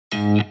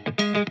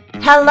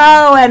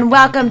Hello and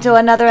welcome to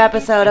another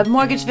episode of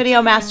Mortgage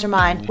Video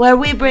Mastermind, where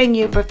we bring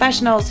you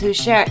professionals who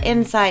share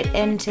insight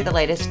into the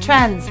latest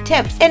trends,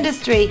 tips,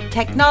 industry,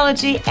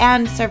 technology,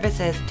 and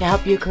services to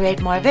help you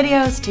create more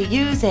videos to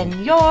use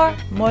in your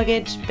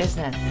mortgage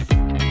business.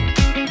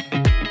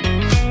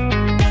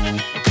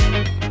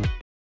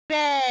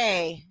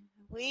 Today,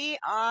 we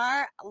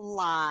are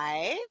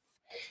live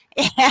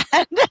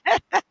and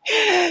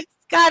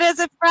Scott is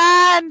a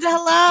friend.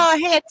 Hello.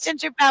 Hey, it's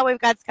Ginger Bell. We've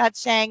got Scott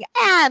Shang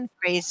and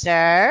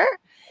Fraser.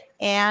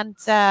 And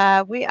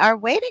we are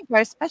waiting for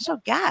our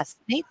special guest,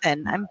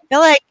 Nathan.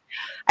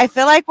 I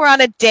feel like we're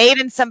on a date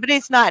and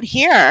somebody's not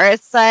here.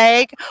 It's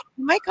like, oh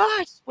my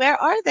gosh, where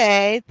are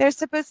they? They're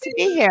supposed to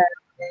be here.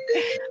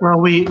 Well,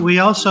 we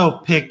also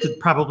picked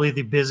probably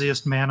the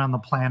busiest man on the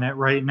planet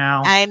right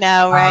now. I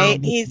know, right?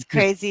 He's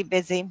crazy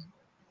busy.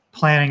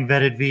 Planning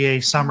vetted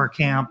VA summer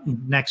camp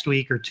next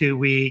week or 2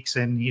 weeks,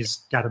 and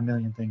he's got a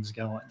million things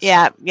going.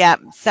 Yeah.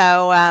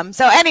 So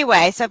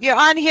anyway, so if you're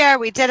on here,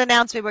 we did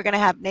announce we were going to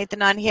have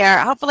Nathan on here.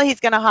 Hopefully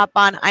he's going to hop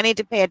on. I need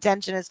to pay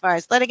attention as far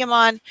as letting him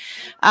on.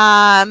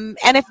 And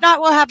if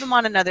not, we'll have him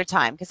on another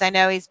time because I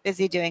know he's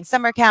busy doing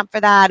summer camp for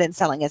that and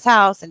selling his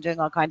house and doing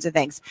all kinds of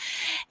things.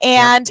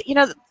 And, you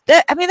know,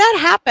 that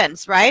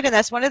happens, right? And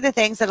that's one of the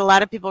things that a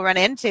lot of people run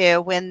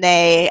into when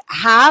they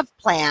have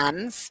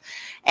plans,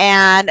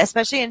 and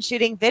especially in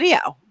shooting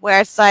video,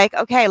 where it's like,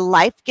 okay,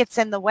 life gets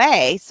in the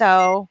way.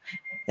 So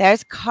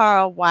there's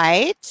Carl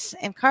White,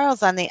 and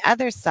Carl's on the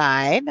other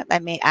side.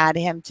 Let me add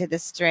him to the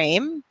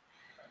stream.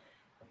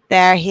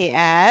 There he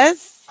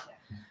is.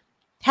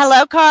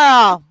 Hello,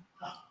 Carl.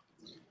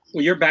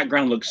 Well, your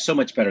background looks so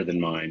much better than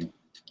mine.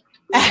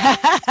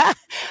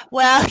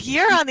 Well,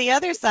 you're on the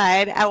other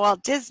side at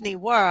Walt Disney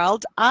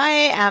World. I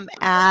am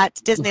at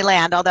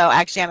Disneyland, although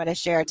actually I'm at a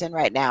Sheraton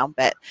right now,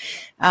 but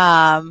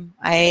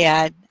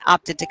I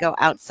opted to go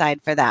outside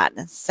for that.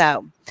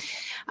 So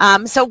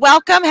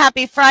welcome.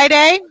 Happy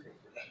Friday.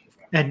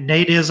 And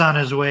Nate is on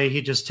his way.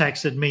 He just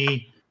texted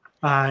me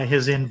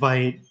his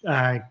invite.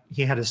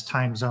 He had his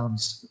time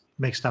zones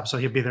mixed up, so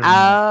he'll be there.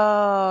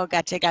 Oh,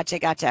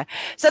 gotcha.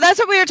 So that's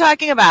what we were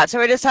talking about. So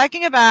we're just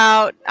talking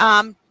about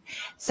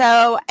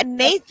so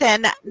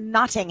Nathan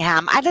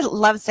Knottingham. I just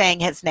love saying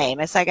his name.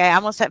 It's like I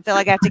almost feel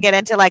like I have to get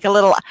into like a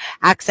little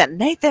accent.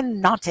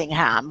 Nathan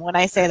Knottingham, when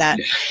I say that,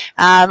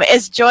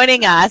 is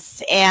joining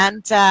us,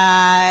 and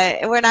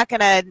we're not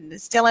going to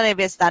steal any of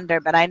his thunder,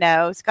 but I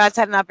know Scott's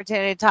had an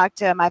opportunity to talk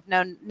to him. I've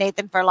known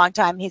Nathan for a long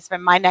time. He's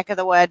from my neck of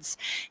the woods,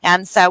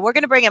 and so we're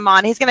going to bring him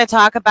on. He's going to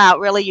talk about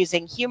really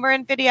using humor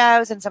in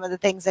videos and some of the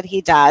things that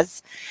he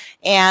does,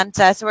 and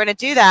so we're going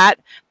to do that.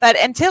 But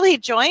until he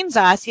joins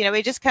us, you know,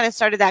 we just kind of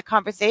started that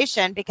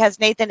conversation because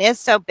Nathan is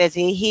so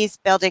busy. He's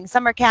building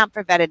summer camp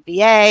for vetted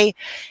VA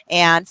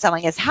and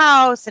selling his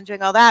house and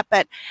doing all that.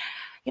 But,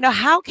 you know,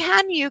 how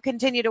can you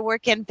continue to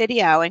work in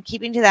video and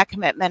keeping to that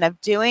commitment of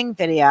doing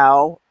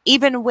video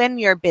even when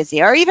you're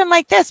busy, or even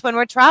like this when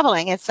we're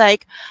traveling? It's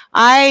like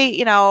I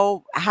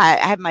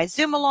have my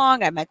Zoom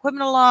along, I have my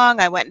equipment along.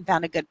 I went and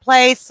found a good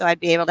place so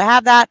I'd be able to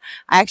have that.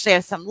 I actually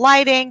have some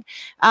lighting,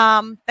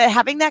 but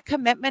having that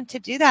commitment to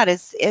do that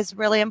is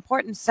really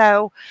important.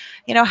 So,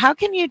 you know, how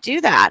can you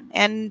do that?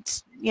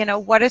 And, you know,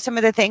 what are some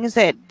of the things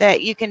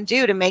that you can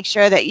do to make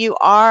sure that you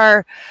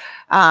are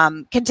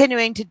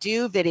continuing to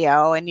do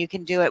video, and you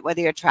can do it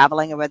whether you're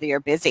traveling or whether you're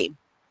busy?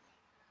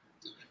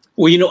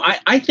 Well, you know,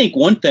 I think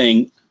one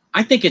thing,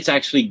 I think it's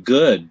actually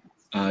good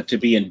to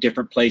be in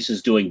different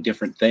places doing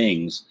different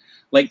things.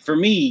 Like for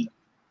me,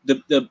 if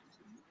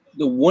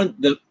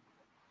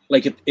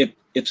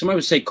somebody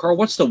would say, Carl,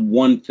 what's the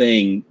one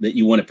thing that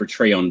you want to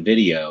portray on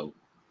video?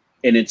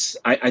 And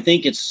I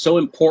think it's so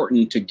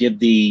important to give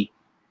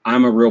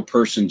I'm a real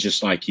person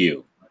just like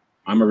you.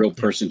 I'm a real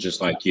person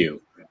just like you.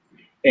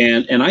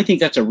 And I think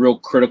that's a real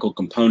critical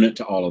component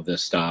to all of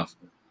this stuff.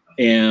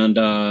 And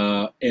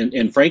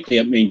frankly,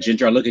 I mean,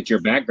 Ginger, I look at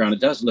your background,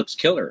 it looks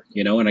killer,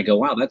 you know, and I go,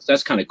 wow,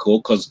 that's kind of cool.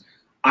 Because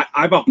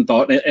I've often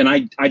thought, and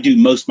I do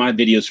most of my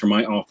videos from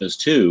my office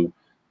too,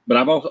 but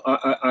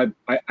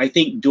I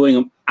think doing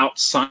them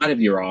outside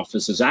of your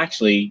office is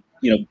actually,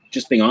 you know,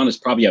 just being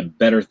honest, probably a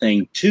better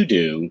thing to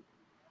do.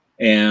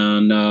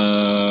 And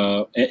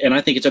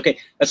I think it's okay.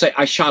 Let's say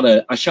I shot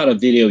a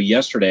video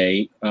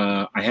yesterday.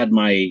 I had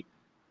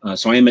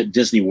so I am at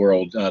Disney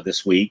World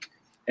this week.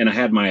 And I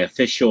had my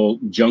official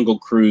Jungle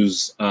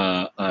Cruise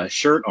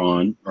shirt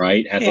on,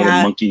 right? Had little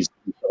monkeys,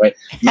 right?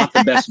 Not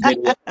the best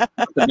video,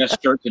 not the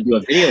best shirt to do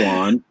a video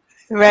on,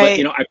 right? But,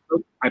 you know,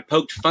 I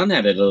poked fun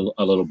at it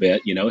a little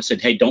bit. You know, I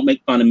said, "Hey, don't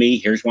make fun of me.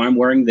 Here's why I'm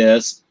wearing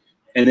this,"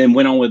 and then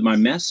went on with my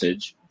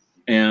message.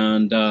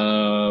 And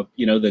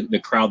you know,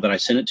 the crowd that I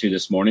sent it to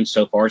this morning,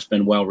 so far, it's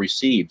been well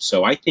received.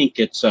 So I think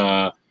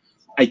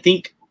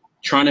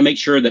trying to make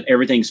sure that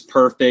everything's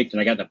perfect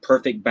and I got the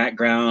perfect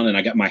background and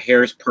I got my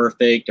hair's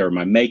perfect or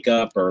my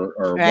makeup or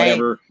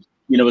whatever,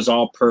 you know, is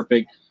all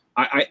perfect.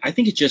 I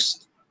think it's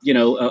just, you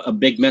know, a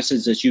big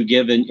message that you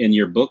give in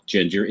your book,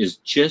 Ginger, is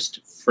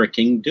just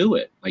freaking do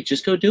it. Like,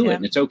 just go do it.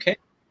 And it's okay.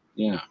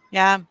 Yeah.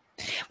 Yeah.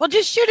 Well,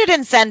 just shoot it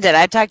and send it.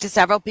 I talked to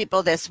several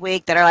people this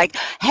week that are like,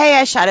 hey,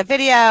 I shot a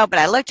video, but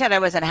I looked at it, I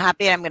wasn't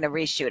happy, and I'm going to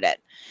reshoot it.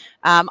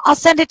 I'll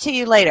send it to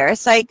you later.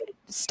 It's like,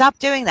 stop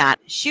doing that.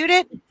 Shoot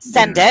it,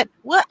 send it,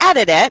 we'll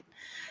edit it.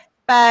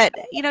 But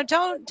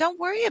don't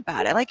worry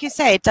about it. Like you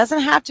say, it doesn't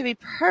have to be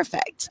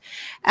perfect.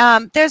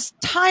 There's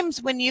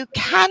times when you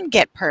can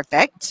get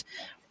perfect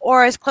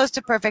or as close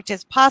to perfect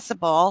as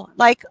possible,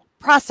 like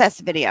process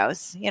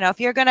videos. If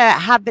you're going to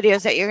have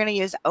videos that you're going to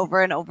use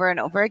over and over and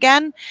over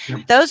again,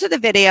 those are the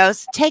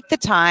videos. Take the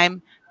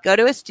time, go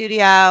to a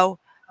studio,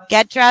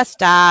 get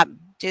dressed up,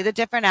 do the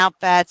different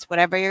outfits,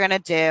 whatever you're going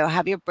to do,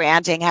 have your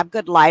branding, have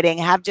good lighting,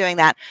 have doing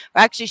that.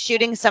 We're actually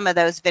shooting some of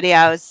those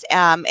videos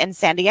in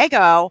San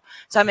Diego.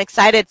 So I'm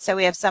excited. So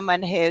we have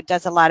someone who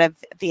does a lot of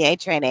VA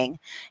training,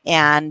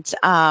 and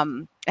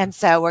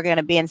so we're going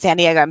to be in San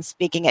Diego. I'm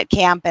speaking at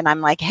camp, and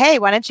I'm like, hey,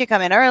 why don't you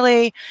come in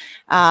early?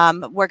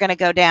 We're going to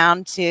go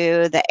down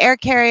to the air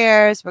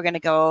carriers. We're going to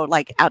go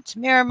like out to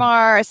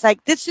Miramar. It's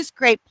like, this is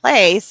great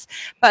place,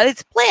 but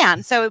it's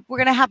planned. So we're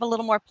going to have a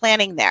little more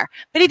planning there.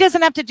 But he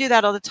doesn't have to do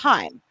that all the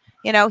time.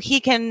 He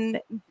can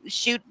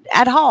shoot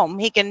at home.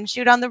 He can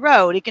shoot on the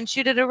road. He can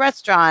shoot at a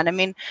restaurant. I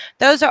mean,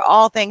 those are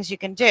all things you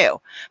can do.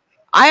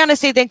 I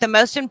honestly think the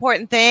most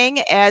important thing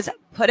is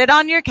put it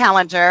on your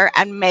calendar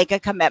and make a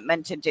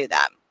commitment to do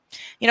that.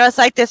 It's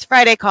like this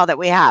Friday call that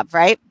we have,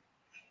 right?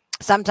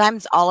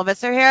 Sometimes all of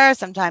us are here,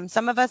 sometimes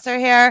some of us are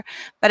here,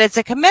 but it's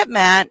a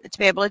commitment to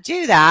be able to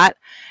do that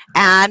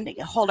and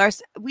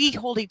we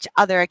hold each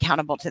other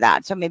accountable to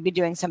that. So maybe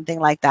doing something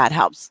like that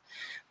helps.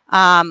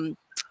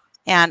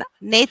 And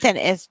Nathan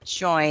is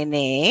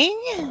joining.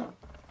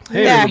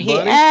 Hey, there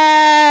everybody.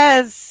 He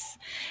is.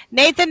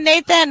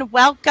 Nathan,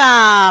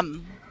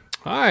 welcome.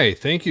 Hi,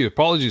 thank you.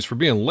 Apologies for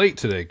being late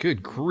today.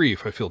 Good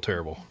grief, I feel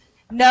terrible.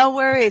 No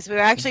worries. We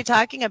were actually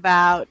talking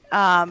about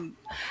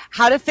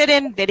how to fit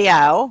in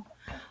video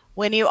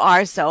when you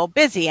are so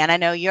busy. And I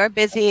know you're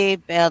busy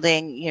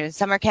building your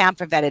summer camp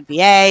for Vetted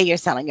VA. You're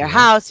selling your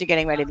house. You're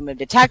getting ready to move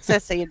to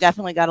Texas. So you've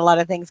definitely got a lot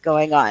of things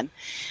going on.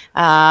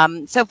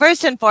 So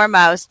first and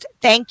foremost,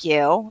 thank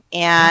you.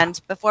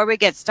 And before we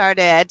get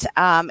started,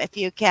 if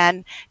you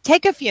can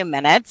take a few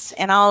minutes,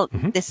 and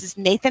this is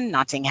Nathan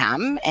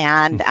Knottingham,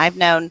 and I've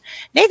known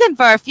Nathan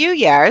for a few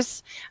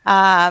years,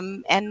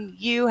 and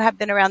you have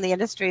been around the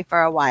industry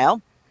for a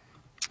while.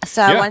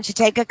 So why don't you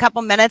take a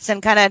couple minutes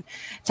and kind of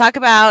talk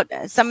about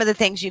some of the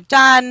things you've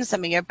done,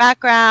 some of your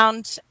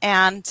background,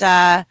 and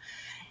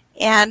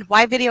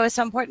why video is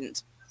so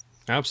important.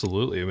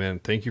 Absolutely, man.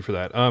 Thank you for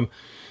that.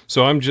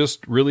 So I'm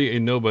just really a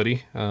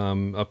nobody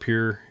up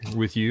here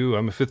with you.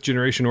 I'm a fifth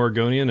generation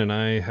Oregonian, and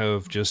I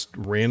have just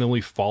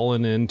randomly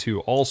fallen into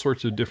all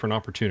sorts of different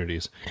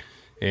opportunities.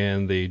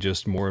 And they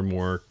just more and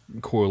more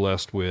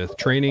coalesced with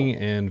training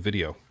and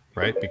video,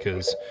 right?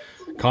 Because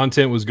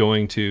content was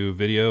going to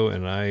video,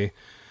 and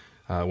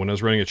when I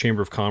was running a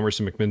Chamber of Commerce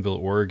in McMinnville,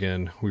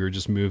 Oregon, we were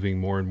just moving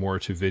more and more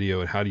to video.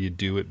 And how do you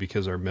do it?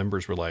 Because our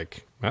members were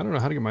like, I don't know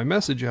how to get my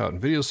message out,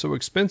 and video is so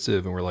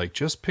expensive. And we're like,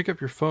 just pick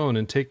up your phone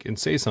and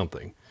say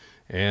something.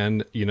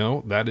 And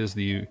that is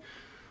the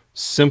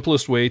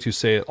simplest way to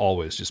say it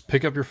always. Just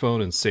pick up your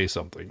phone and say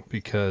something,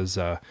 because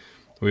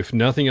if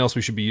nothing else,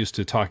 we should be used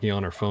to talking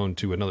on our phone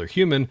to another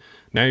human.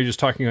 Now you're just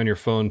talking on your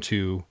phone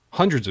to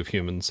hundreds of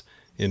humans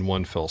in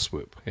one fell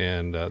swoop.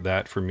 And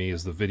that for me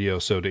is the video.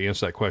 So to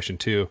answer that question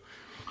too,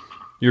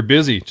 you're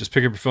busy, just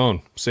pick up your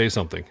phone, say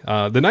something.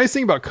 The nice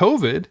thing about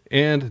COVID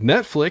and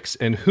Netflix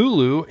and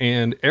Hulu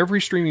and every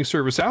streaming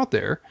service out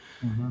there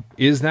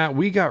is that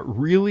we got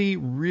really,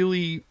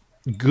 really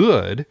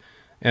good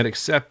at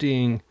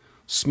accepting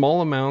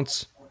small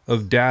amounts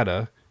of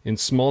data in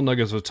small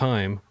nuggets of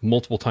time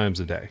multiple times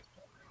a day.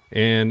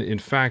 And in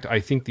fact, I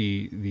think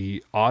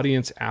the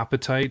audience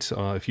appetite,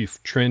 if you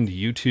trend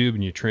YouTube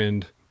and you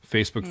trend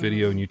Facebook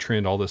video and you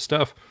trend all this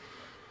stuff,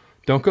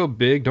 don't go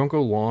big, don't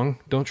go long,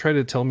 don't try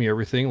to tell me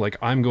everything. Like,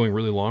 I'm going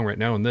really long right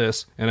now in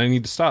this, and I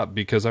need to stop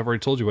because I've already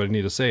told you what I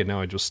need to say.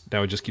 Now I just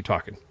keep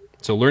talking.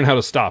 So learn how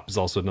to stop is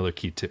also another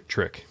key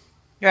trick.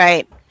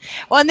 Right.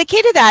 Well, and the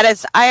key to that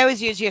is I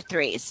always use your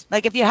threes.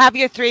 Like, if you have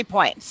your 3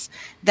 points,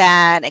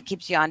 then it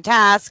keeps you on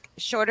task.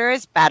 Shorter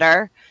is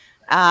better.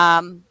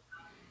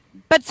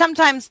 But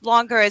sometimes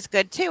longer is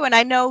good too. And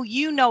I know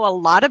you know a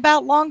lot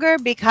about longer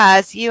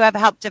because you have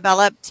helped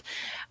develop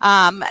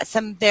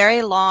some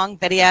very long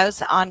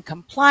videos on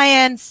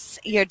compliance.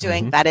 You're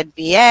doing Vetted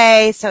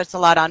VA, so it's a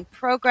lot on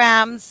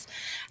programs.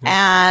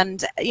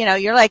 And,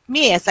 you're like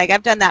me. It's like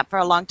I've done that for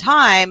a long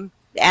time,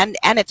 and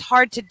it's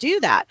hard to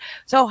do that.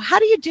 So how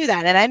do you do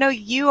that? And I know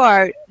you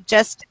are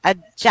just a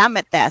gem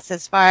at this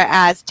as far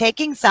as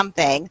taking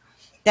something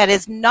that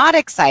is not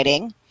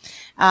exciting,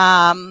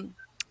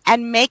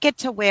 and make it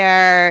to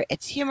where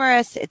it's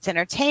humorous, it's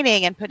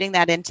entertaining, and putting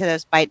that into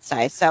those bite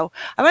size. So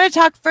I want to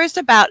talk first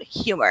about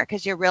humor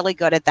because you're really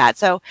good at that.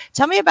 So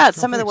tell me about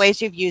some of the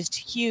ways you've used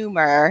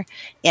humor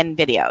in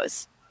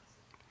videos.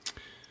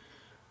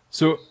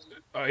 So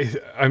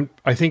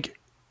I think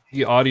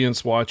the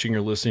audience watching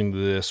or listening to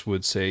this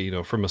would say,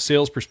 from a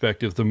sales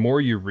perspective, the more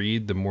you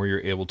read, the more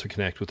you're able to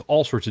connect with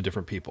all sorts of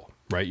different people,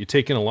 right? You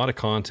take in a lot of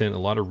content, a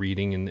lot of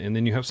reading, and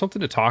then you have something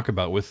to talk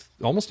about with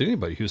almost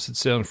anybody who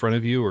sits down in front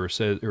of you or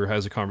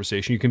has a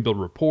conversation. You can build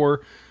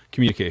rapport,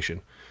 communication.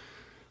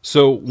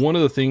 So one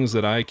of the things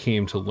that I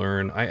came to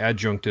learn, I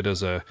adjuncted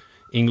as a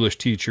English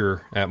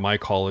teacher at my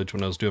college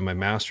when I was doing my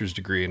master's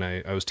degree, and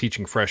I was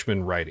teaching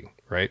freshmen writing,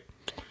 right?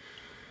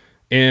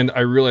 And I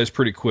realized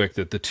pretty quick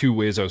that the two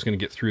ways I was going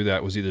to get through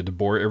that was either to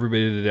bore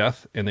everybody to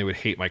death and they would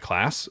hate my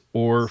class,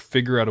 or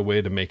figure out a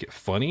way to make it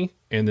funny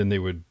and then they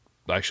would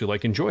actually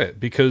enjoy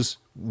it. Because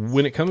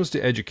when it comes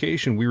to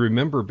education, we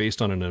remember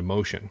based on an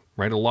emotion,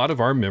 right? A lot of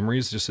our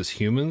memories just as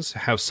humans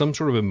have some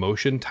sort of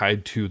emotion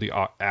tied to the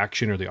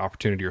action or the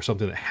opportunity or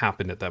something that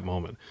happened at that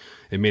moment.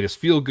 It made us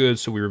feel good,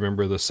 so we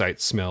remember the sight,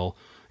 smell,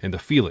 and the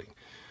feeling.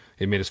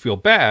 It made us feel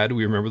bad,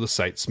 we remember the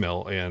sight,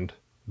 smell, and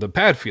the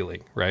bad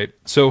feeling, right?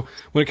 So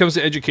when it comes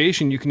to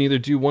education, you can either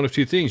do one of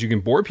two things. You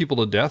can bore people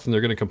to death and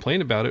they're going to complain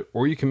about it,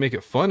 or you can make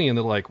it funny and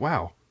they're like,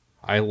 wow,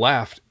 I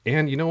laughed.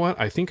 And you know what?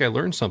 I think I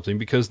learned something,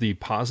 because the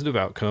positive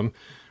outcome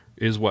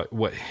is what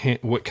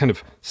kind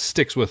of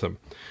sticks with them.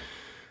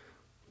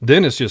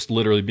 Then it's just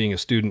literally being a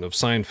student of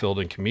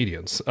Seinfeld and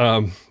comedians.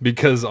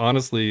 Because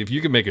honestly, if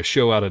you can make a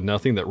show out of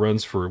nothing that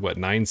runs for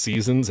 9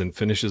 seasons and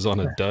finishes on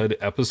a dud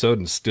episode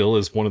and still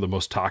is one of the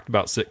most talked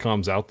about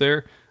sitcoms out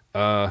there,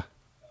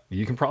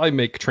 you can probably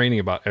make training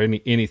about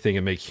anything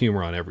and make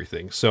humor on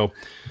everything. So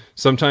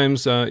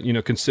sometimes,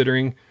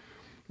 considering,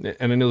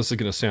 and I know this is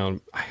going to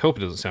sound, I hope it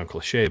doesn't sound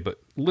cliche,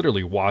 but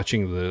literally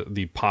watching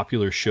the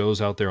popular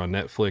shows out there on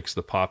Netflix,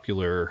 the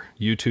popular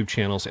YouTube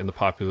channels, and the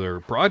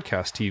popular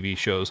broadcast TV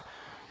shows.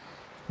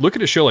 Look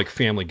at a show like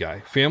Family Guy.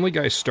 Family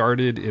Guy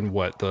started in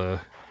I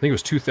think it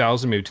was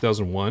 2000, maybe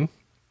 2001.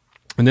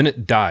 And then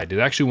it died. It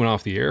actually went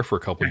off the air for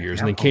a couple of years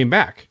and then came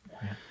back.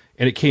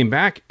 And it came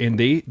back, and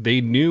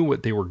they knew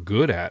what they were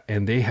good at,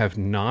 and they have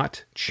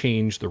not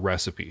changed the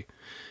recipe.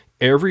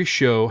 Every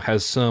show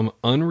has some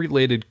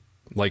unrelated,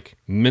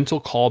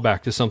 mental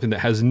callback to something that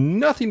has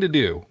nothing to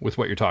do with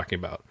what you're talking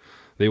about.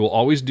 They will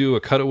always do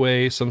a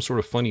cutaway, some sort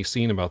of funny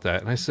scene about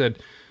that. And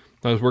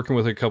I was working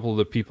with a couple of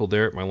the people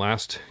there at my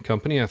last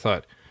company. I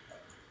thought,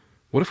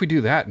 what if we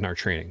do that in our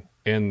training?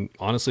 And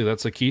honestly,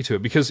 that's the key to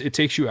it, because it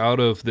takes you out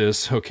of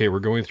this, okay,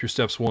 we're going through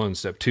steps 1,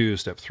 step 2,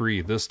 step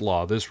 3, this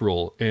law, this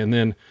rule. And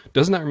then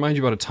doesn't that remind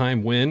you about a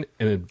time when,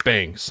 and then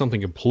bang,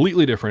 something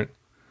completely different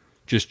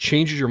just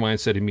changes your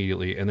mindset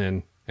immediately. And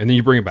then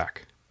you bring it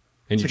back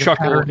and you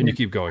chuckle and you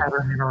keep going.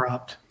 Pattern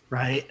interrupt,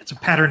 right? It's a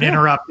pattern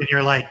interrupt. And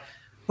you're like,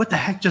 what the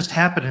heck just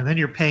happened? And then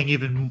you're paying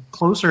even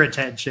closer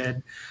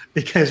attention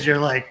because you're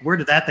like, where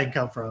did that thing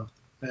come from?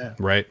 Yeah.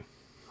 Right.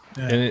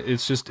 Yeah. And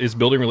it's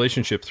building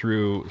relationship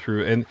through,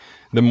 and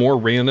the more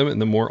random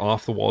and the more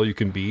off the wall you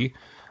can be,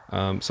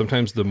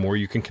 sometimes the more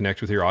you can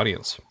connect with your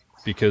audience,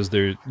 because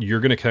you're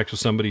going to connect with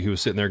somebody who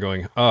is sitting there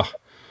going,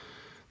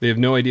 they have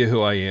no idea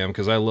who I am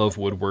because I love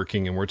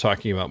woodworking and we're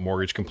talking about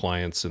mortgage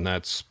compliance and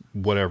that's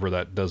whatever,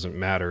 that doesn't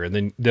matter.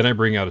 And then I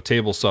bring out a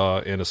table saw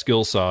and a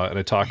skill saw and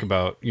I talk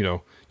about,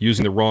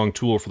 using the wrong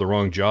tool for the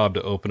wrong job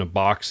to open a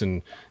box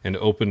and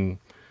open,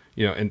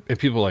 and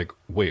people are like,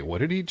 wait, what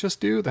did he just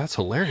do? That's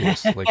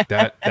hilarious.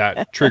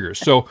 That triggers.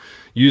 So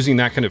using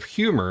that kind of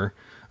humor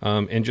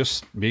and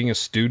just being a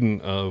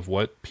student of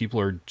what people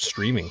are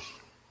streaming.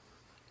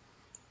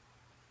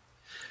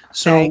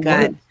 So very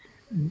good.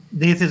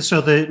 Nathan,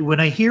 so when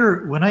I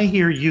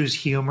hear use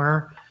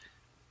humor,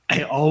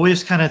 I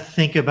always kind of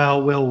think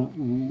about, well,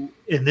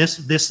 in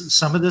this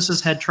some of this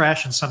is head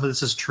trash and some of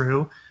this is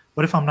true.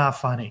 What if I'm not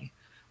funny?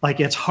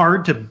 It's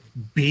hard to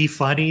be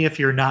funny if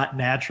you're not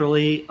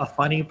naturally a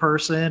funny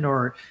person,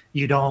 or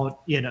you don't,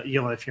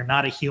 if you're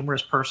not a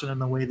humorous person in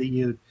the way that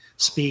you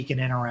speak and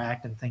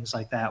interact and things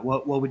like that.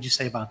 What would you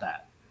say about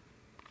that?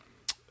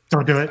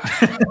 Don't do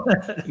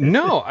it.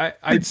 No,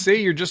 I'd say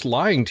you're just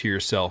lying to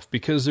yourself,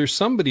 because there's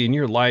somebody in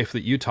your life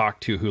that you talk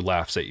to who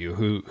laughs at you,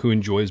 who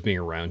enjoys being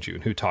around you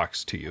and who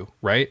talks to you.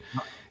 Right.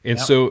 And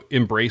so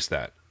embrace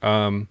that.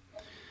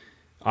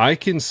 I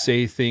can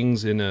say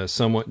things in a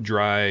somewhat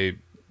dry,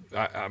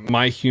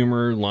 my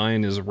humor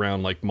line is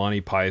around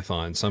Monty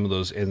Python, some of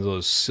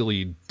those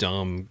silly,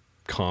 dumb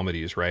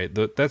comedies, right?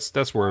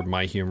 That's where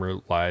my humor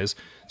lies.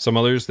 Some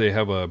others, they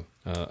have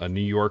a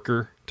New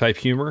Yorker type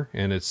humor,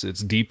 and it's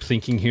deep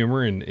thinking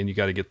humor, and you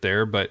got to get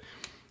there. But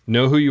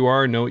know who you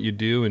are, know what you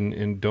do,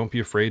 and don't be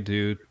afraid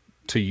to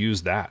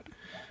use that,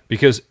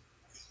 because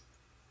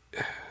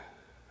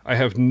I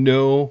have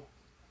no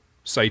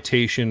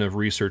citation of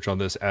research on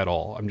this at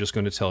all. I'm just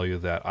going to tell you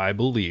that I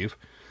believe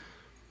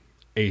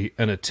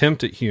an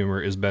attempt at humor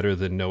is better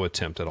than no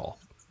attempt at all.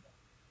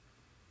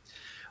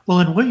 Well,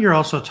 and what you're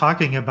also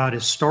talking about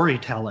is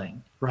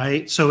storytelling,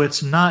 right? So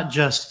it's not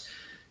just,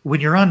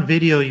 when you're on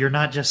video, you're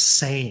not just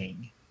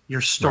saying,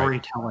 you're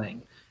storytelling.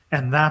 Right.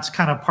 And that's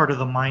kind of part of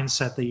the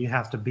mindset that you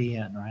have to be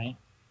in, right?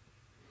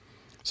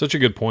 Such a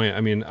good point.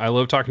 I mean, I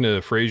love talking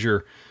to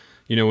Fraser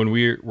when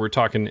we're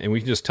talking and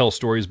we can just tell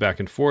stories back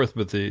and forth,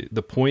 but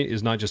the point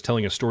is not just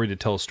telling a story to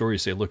tell a story,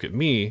 say, look at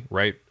me,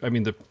 right? I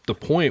mean, the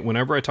point,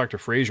 whenever I talk to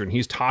Fraser and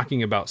he's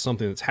talking about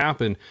something that's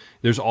happened,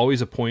 there's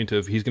always a point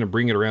of he's going to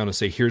bring it around and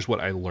say, here's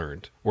what I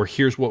learned, or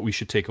here's what we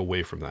should take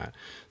away from that.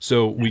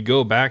 So we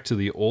go back to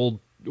the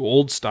old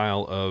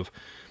style of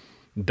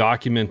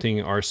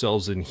documenting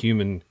ourselves in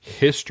human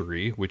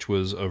history, which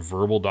was a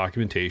verbal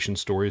documentation,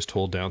 stories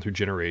told down through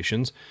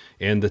generations,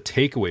 and the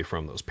takeaway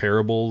from those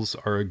parables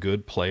are a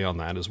good play on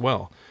that as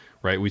well,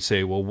 right? We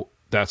say, well,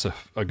 that's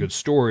a good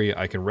story.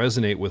 I can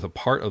resonate with a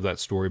part of that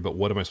story, but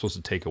what am I supposed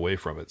to take away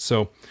from it?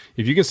 So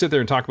if you can sit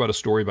there and talk about a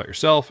story about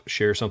yourself,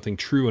 share something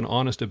true and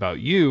honest about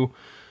you,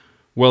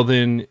 well,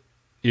 then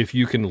if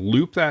you can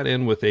loop that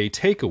in with a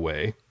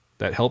takeaway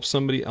that helps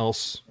somebody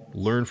else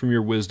learn from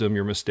your wisdom,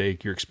 your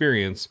mistake, your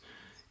experience,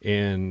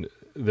 and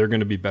they're going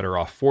to be better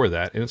off for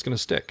that, and it's going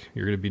to stick.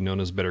 You're going to be known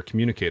as a better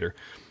communicator,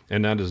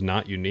 and that is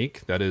not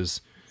unique. That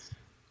is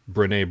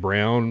Brene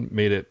Brown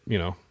made it.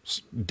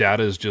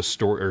 Data is just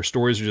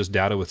stories are just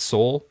data with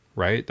soul,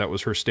 right? That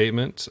was her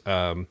statement.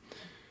 Why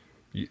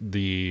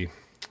am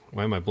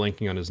I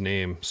blanking on his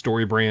name?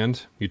 Story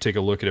Brand. You take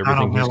a look at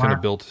everything he's kind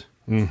of built.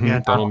 Mm-hmm. Yeah,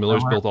 Donald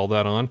Miller's built all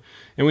that on.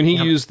 And when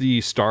he used the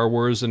Star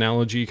Wars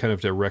analogy, kind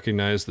of to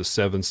recognize the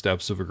 7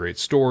 steps of a great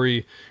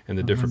story and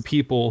the different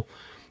people.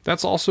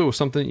 That's also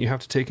something you have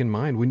to take in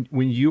mind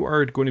when you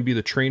are going to be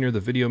the trainer, the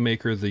video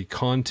maker, the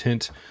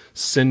content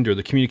sender,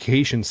 the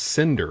communication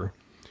sender.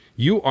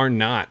 You are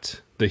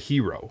not the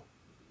hero.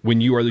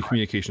 When you are the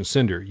communication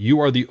sender, you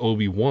are the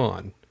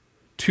Obi-Wan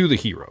to the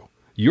hero.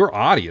 Your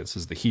audience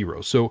is the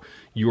hero. So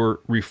your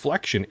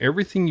reflection,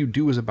 everything you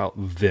do is about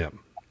them.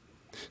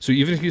 So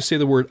even if you say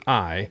the word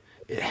I,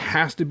 it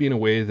has to be in a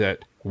way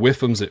that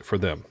whiffums it for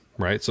them,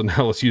 right? So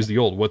now let's use the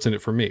old, what's in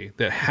it for me?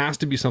 That has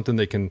to be something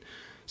they can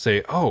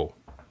say, oh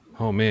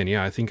man,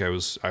 yeah, I think I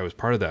was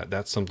part of that.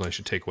 That's something I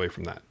should take away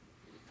from that.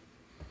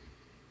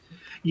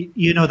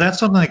 That's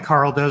something that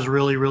Carl does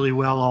really, really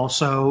well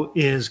also,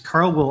 is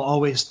Carl will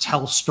always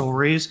tell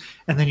stories,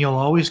 and then you'll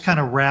always kind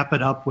of wrap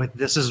it up with,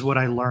 this is what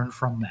I learned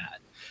from that.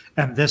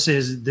 And this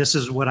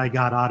is what I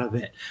got out of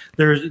it.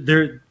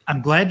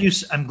 I'm glad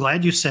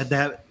you said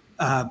that,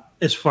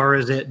 as far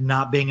as it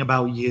not being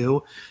about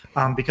you.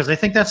 Because I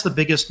think that's the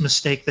biggest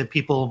mistake that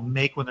people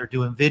make when they're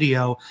doing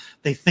video.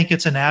 They think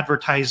it's an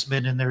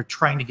advertisement and they're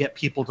trying to get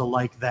people to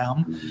like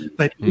them.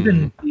 But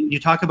even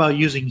you talk about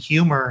using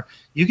humor,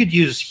 you could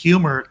use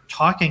humor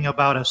talking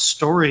about a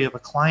story of a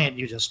client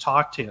you just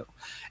talked to.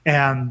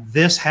 And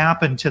this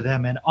happened to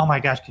them. And oh my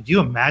gosh, could you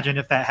imagine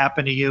if that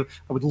happened to you?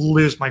 I would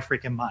lose my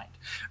freaking mind.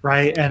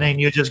 Right. And then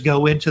you just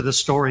go into the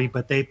story,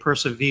 but they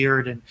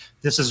persevered and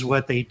this is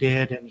what they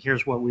did. And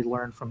here's what we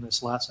learned from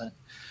this lesson.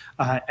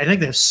 I think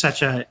that's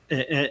such an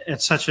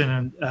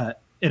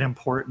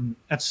important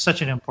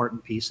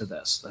piece of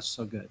this. That's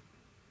so good.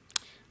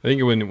 I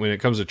think when it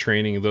comes to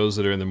training those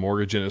that are in the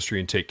mortgage industry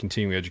and take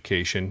continuing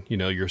education,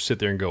 you sit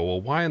there and go, well,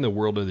 why in the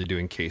world are they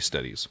doing case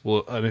studies?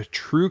 Well, a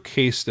true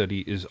case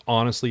study is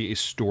honestly a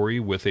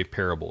story with a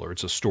parable, or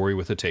it's a story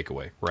with a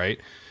takeaway, right?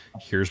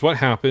 Here's what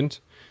happened.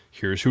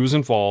 Here's who was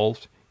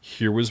involved.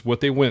 Here was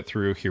what they went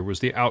through. Here was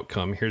the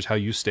outcome. Here's how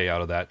you stay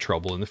out of that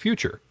trouble in the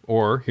future.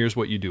 Or here's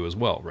what you do as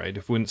well, right?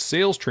 If when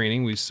sales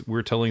training,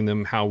 we're telling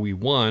them how we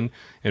won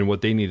and what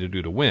they need to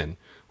do to win.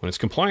 When it's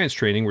compliance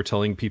training, we're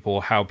telling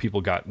people how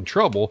people got in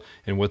trouble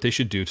and what they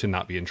should do to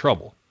not be in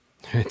trouble.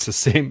 It's the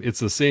same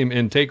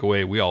end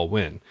takeaway. We all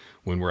win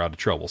when we're out of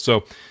trouble.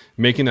 So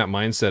making that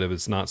mindset of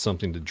it's not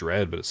something to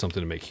dread, but it's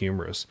something to make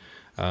humorous.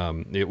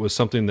 It was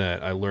something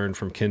that I learned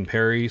from Ken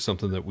Perry,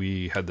 something that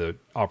we had the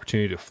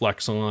opportunity to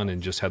flex on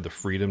and just had the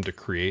freedom to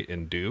create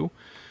and do.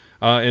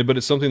 But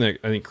it's something that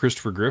I think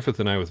Christopher Griffith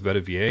and I with Veta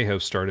VA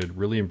have started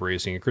really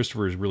embracing. And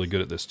Christopher is really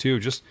good at this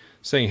too, just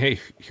saying, hey,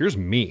 here's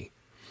me.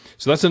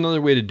 So that's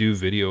another way to do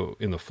video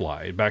in the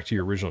fly. Back to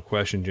your original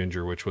question,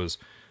 Ginger, which was,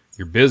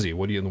 you're busy.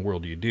 What in the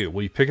world do you do?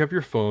 Well, you pick up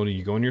your phone and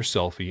you go on your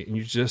selfie and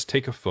you just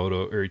take a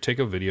photo or you take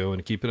a video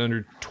and keep it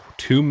under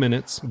 2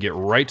 minutes. Get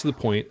right to the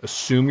point.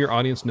 Assume your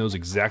audience knows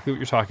exactly what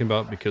you're talking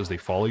about because they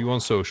follow you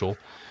on social,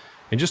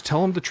 and just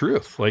tell them the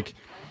truth. Like,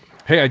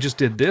 hey, I just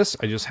did this.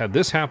 I just had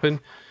this happen.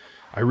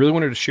 I really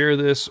wanted to share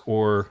this.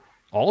 Or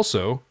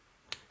also,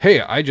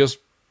 hey, I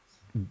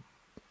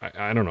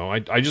don't know.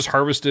 I just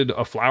harvested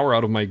a flower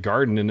out of my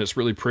garden and it's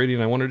really pretty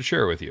and I wanted to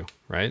share it with you.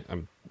 Right?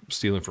 I'm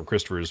stealing from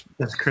Christopher's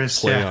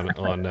play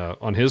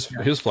on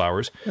his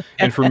flowers.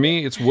 And for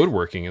me, it's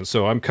woodworking. And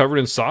so I'm covered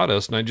in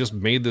sawdust and I just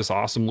made this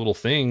awesome little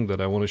thing that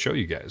I want to show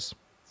you guys.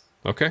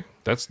 Okay.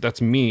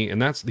 That's me.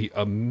 And that's the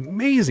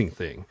amazing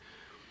thing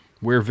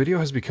where video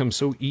has become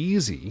so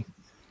easy.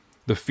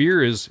 The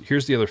fear is,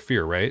 here's the other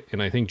fear, right?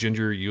 And I think,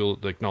 Ginger,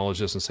 you'll acknowledge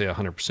this and say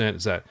 100%,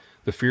 is that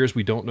the fear is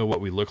we don't know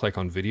what we look like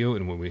on video.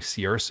 And when we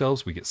see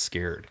ourselves, we get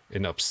scared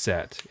and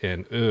upset.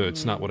 And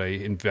it's not what I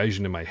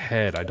envisioned in my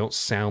head. I don't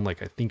sound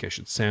like I think I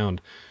should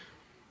sound.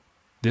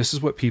 This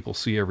is what people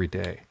see every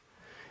day.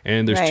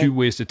 And there's two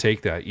ways to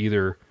take that.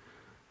 Either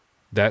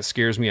that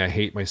scares me, I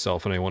hate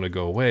myself, and I want to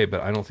go away,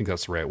 but I don't think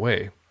that's the right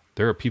way.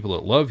 there are people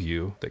that love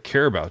you, that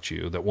care about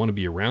you, that want to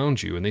be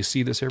around you, and they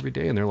see this every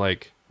day, and they're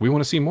like, we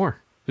want to see more.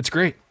 It's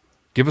great.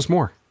 Give us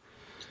more.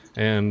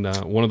 And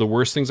one of the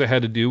worst things I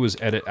had to do was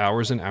edit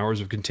hours and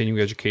hours of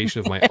continuing education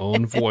of my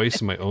own voice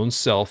and my own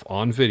self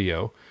on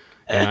video.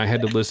 And I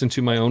had to listen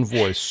to my own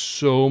voice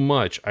so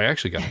much, I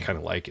actually got to kind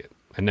of like it.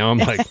 And now I'm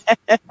like,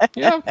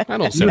 yeah, I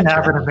don't You sound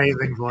have terrible. an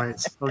amazing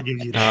voice. I'll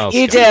give you that.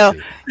 You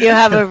do. You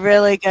have a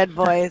really good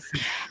voice.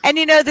 And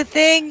you know, the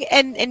thing,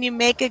 and you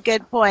make a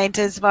good point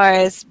as far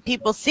as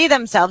people see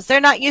themselves,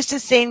 they're not used to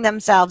seeing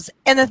themselves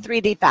in the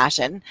 3D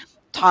fashion,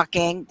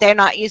 talking. They're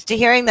not used to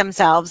hearing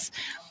themselves.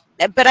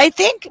 But I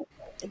think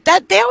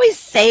that they always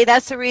say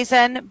that's the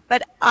reason,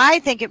 but I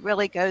think it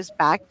really goes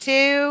back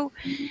to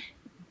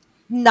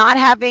not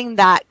having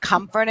that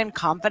comfort and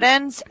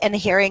confidence in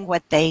hearing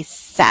what they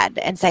said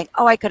and saying,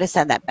 oh, I could have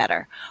said that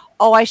better.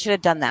 Oh, I should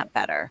have done that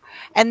better.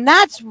 And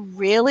that's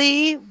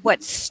really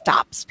what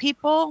stops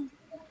people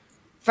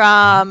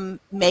from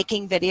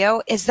making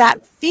video, is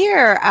that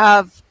fear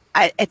of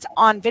it's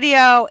on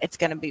video, it's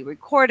going to be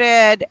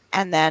recorded,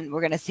 and then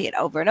we're going to see it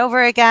over and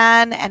over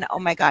again. And oh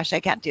my gosh,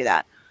 I can't do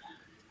that.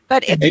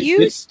 But if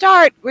you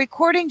start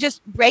recording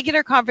just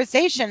regular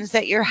conversations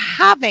that you're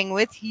having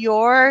with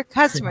your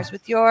customers,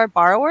 with your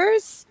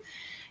borrowers,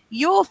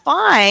 you'll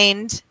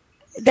find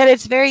that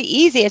it's very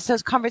easy. It's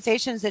those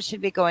conversations that should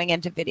be going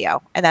into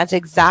video. And that's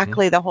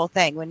exactly the whole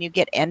thing. When you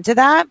get into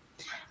that,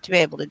 to be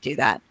able to do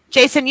that.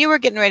 Jason, you were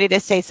getting ready to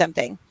say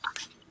something.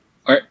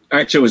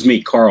 Actually, it was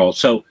me, Carl.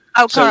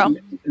 Carl.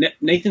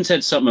 Nathan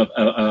said something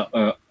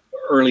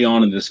early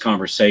on in this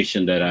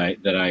conversation that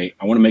I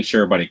want to make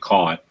sure everybody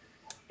caught.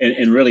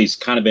 And really, he's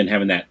kind of been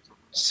having that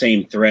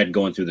same thread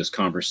going through this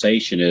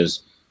conversation,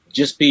 is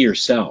just be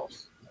yourself.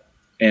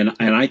 And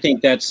I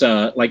think that's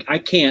like, I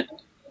can't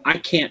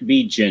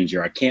be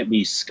Ginger. I can't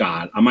be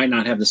Scott. I might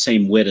not have the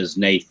same wit as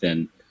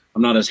Nathan.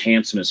 I'm not as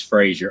handsome as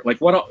Frazier.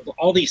 Like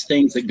all these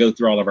things that go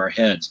through all of our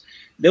heads.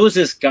 There was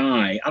this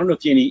guy. I don't know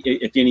if any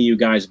of you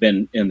guys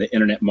been in the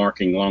internet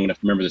marketing long enough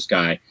to remember this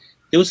guy.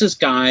 There was this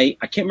guy.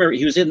 I can't remember.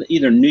 He was in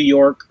either New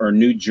York or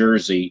New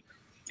Jersey,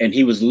 and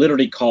he was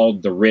literally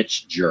called the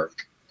Rich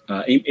Jerk.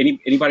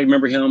 Anybody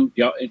remember him?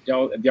 Have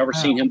you ever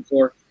seen him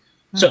before?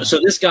 So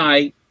this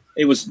guy,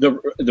 it was the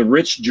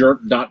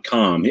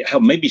richjerk.com.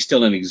 Maybe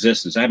still in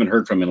existence. I haven't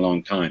heard from him in a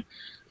long time.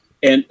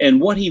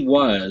 And what he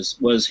was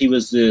he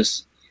was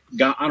this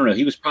guy, I don't know,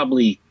 he was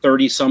probably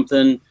 30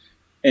 something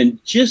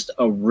and just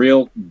a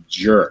real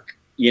jerk,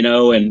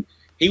 and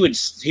he would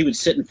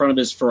sit in front of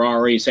his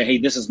Ferrari and say, hey,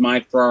 this is my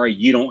Ferrari.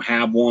 You don't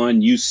have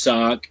one. You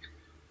suck.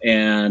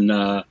 And,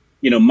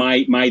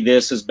 my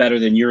this is better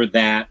than your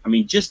that. I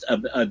mean, just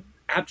a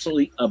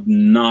absolutely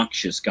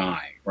obnoxious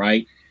guy,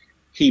 right?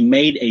 He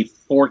made a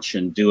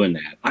fortune doing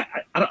that.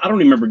 I don't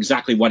remember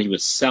exactly what he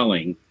was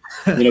selling,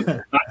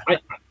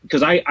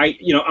 because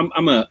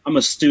I'm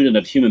a student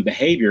of human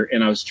behavior,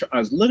 and I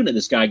was looking at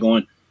this guy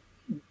going,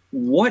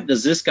 what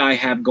does this guy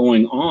have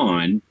going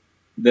on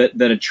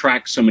that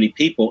attracts so many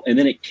people? And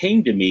then it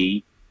came to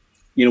me,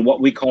 what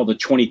we call the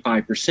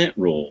 25%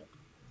 rule.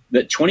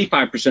 That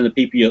 25% of the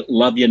people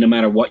love you no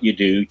matter what you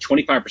do.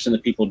 25% of the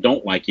people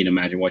don't like you no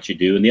matter what you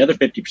do. And the other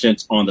 50%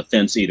 is on the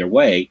fence either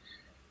way.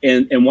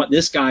 And what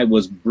this guy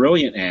was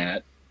brilliant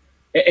at,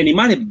 and he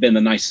might have been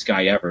the nicest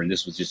guy ever, and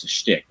this was just a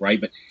shtick,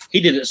 right? But he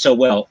did it so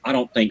well, I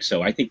don't think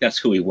so. I think that's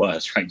who he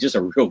was, right? Just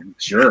a real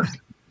jerk.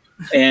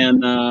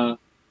 And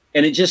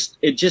it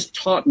just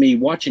taught me,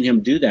 watching him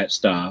do that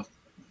stuff,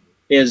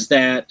 is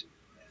that,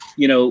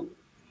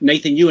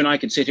 Nathan, you and I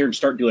could sit here and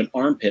start doing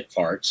armpit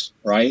farts,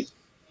 right?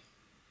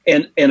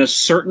 And a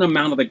certain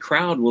amount of the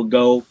crowd will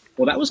go,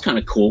 well, that was kind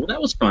of cool. That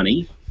was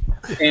funny.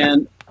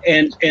 And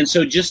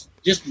so just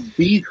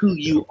be who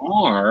you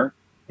are.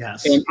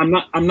 Yes. And I'm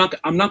not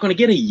going to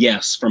get a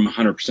yes from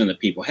 100% of the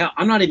people. Hell,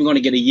 I'm not even going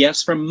to get a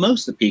yes from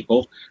most of the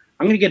people.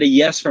 I'm going to get a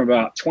yes from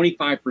about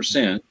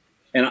 25%.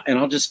 And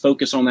I'll just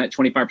focus on that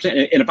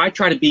 25%. And if I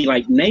try to be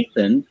like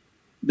Nathan,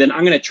 then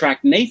I'm going to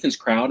attract Nathan's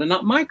crowd and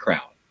not my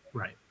crowd.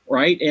 Right.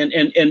 Right.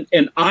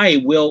 And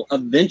I will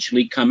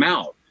eventually come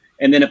out.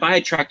 And then if I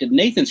attracted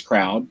Nathan's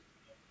crowd,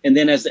 and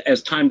then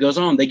as time goes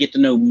on, they get to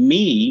know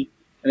me,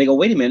 and they go,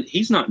 wait a minute,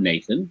 he's not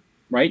Nathan,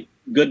 right?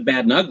 Good,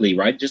 bad, and ugly,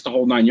 right? Just the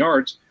whole 9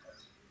 yards.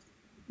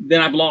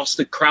 Then I've lost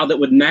the crowd that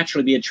would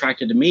naturally be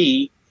attracted to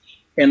me,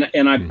 and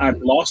I've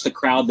lost the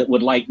crowd that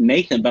would like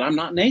Nathan, but I'm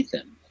not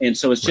Nathan. And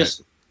so it's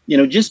just,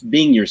 just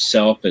being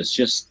yourself is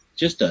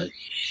just a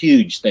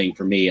huge thing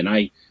for me. And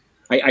I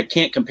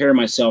can't compare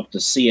myself to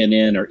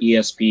CNN or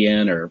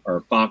ESPN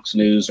or Fox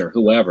News or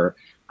whoever.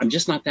 I'm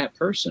just not that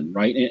person,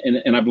 right?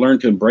 And I've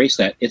learned to embrace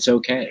that. It's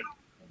okay.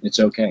 It's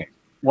okay.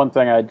 One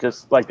thing I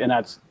just like, and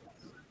that's,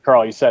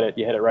 Carl, you said it,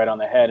 you hit it right on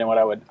the head. And what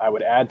I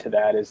would add to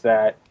that is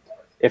that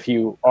if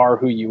you are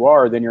who you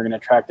are, then you're going to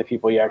attract the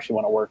people you actually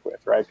want to work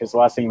with, right? Because the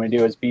last thing you want to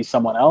do is be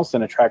someone else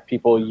and attract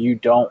people you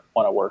don't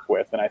want to work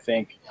with. And I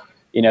think,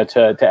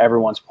 to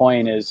everyone's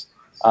point is,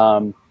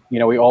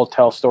 we all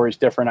tell stories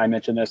different. I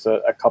mentioned this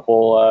a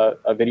couple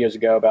of videos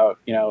ago about,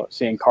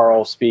 seeing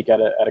Carl speak at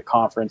a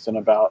conference, and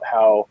about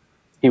how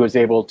he was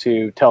able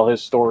to tell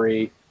his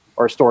story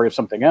or a story of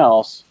something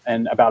else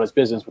and about his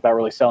business without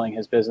really selling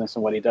his business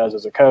and what he does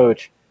as a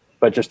coach,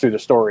 but just through the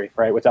story,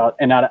 right? Without,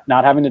 and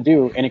not having to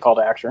do any call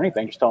to action or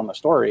anything, just telling the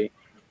story.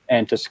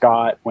 And to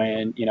Scott,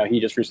 when, you know, he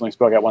just recently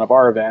spoke at one of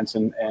our events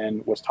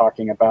and was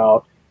talking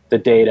about the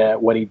data,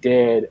 what he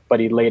did, but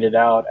he laid it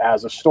out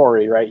as a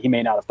story, right? He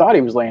may not have thought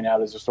he was laying it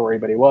out as a story,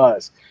 but he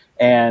was.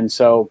 And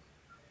so,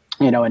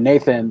 you know, and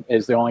Nathan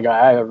is the only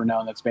guy I've ever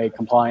known that's made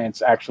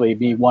compliance actually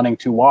be wanting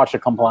to watch a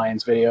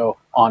compliance video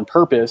on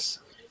purpose,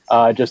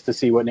 just to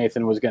see what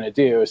Nathan was going to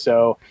do.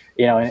 So,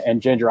 you know,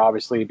 and Ginger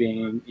obviously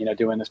being, you know,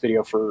 doing this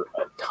video for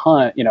a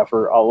ton, you know,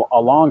 for a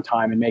long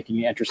time and making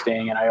it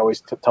interesting. And I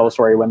always tell the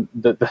story when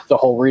the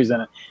whole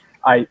reason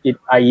I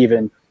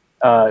even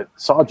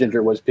saw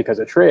Ginger was because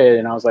of Trid,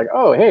 and I was like,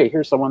 oh, hey,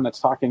 here's someone that's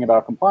talking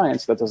about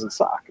compliance that doesn't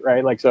suck,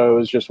 right? Like, so it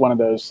was just one of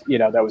those, you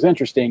know, that was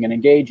interesting and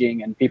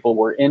engaging, and people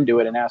were into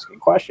it and asking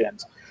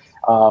questions.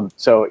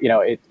 So, you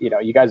know,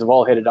 you guys have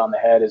all hit it on the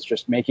head. Is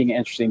just making it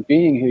interesting,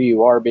 being who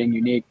you are, being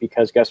unique,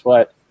 because guess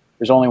what?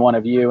 There's only one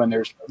of you, and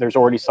there's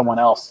already someone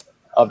else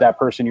of that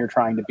person you're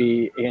trying to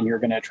be, and you're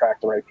going to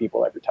attract the right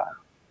people every time.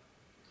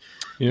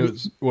 You know,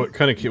 what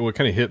kind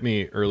of hit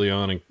me early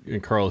on,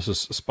 and Carl is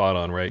just spot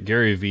on, right?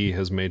 Gary Vee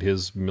has made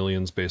his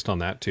millions based on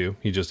that too.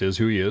 He just is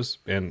who he is,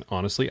 and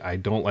honestly, I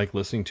don't like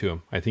listening to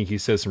him. I think he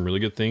says some really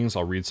good things.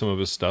 I'll read some of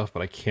his stuff,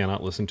 but I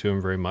cannot listen to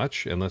him very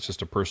much, and that's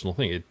just a personal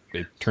thing.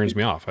 It turns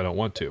me off. I don't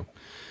want to.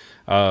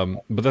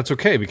 But that's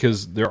okay,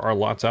 because there are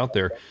lots out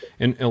there,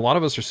 and a lot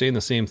of us are saying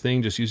the same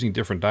thing, just using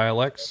different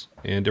dialects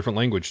and different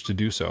language to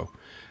do so.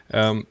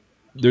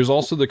 There's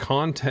also the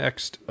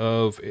context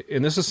of,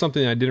 and this is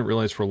something I didn't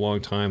realize for a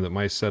long time, that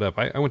my setup,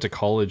 I went to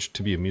college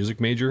to be a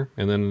music major,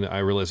 and then I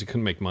realized I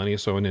couldn't make money,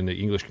 so I went into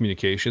English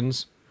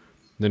communications,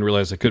 then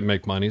realized I couldn't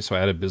make money, so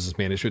I added business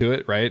management to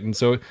it, right? And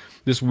so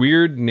this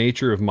weird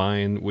nature of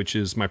mine, which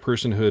is my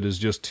personhood, is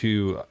just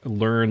to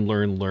learn,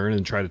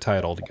 and try to tie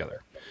it all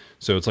together.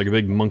 So it's like a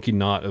big monkey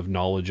knot of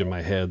knowledge in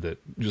my head that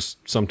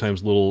just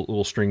sometimes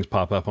little strings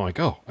pop up. I'm like,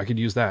 oh, I could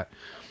use that.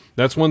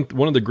 That's one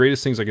of the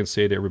greatest things I can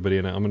say to everybody,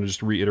 and I'm going to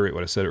just reiterate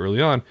what I said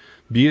early on.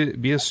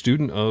 Be a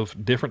student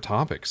of different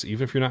topics,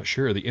 even if you're not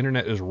sure. The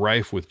internet is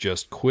rife with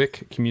just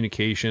quick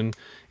communication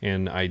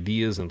and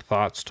ideas and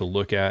thoughts to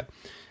look at,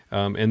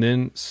 and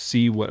then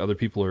see what other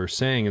people are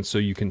saying, and so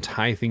you can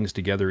tie things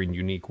together in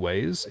unique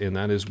ways, and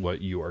that is what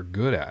you are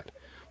good at.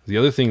 The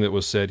other thing that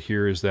was said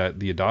here is that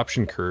the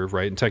adoption curve,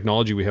 right? In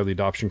technology, we have the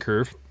adoption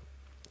curve.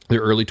 The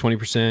early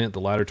 20%,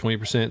 the latter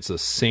 20%. It's the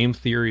same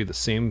theory, the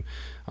same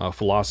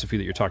philosophy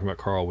that you're talking about,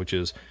 Carl, which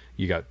is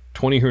you got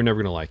 20 who are never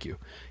going to like you.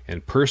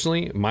 And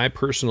personally, my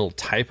personal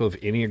type of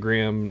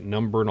Enneagram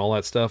number and all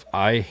that stuff,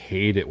 I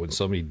hate it when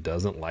somebody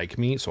doesn't like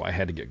me, so I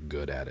had to get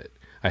good at it.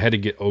 I had to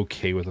get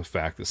okay with the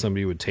fact that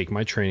somebody would take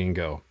my training and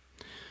go,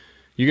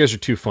 you guys are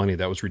too funny.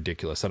 That was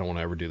ridiculous. I don't want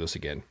to ever do this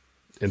again.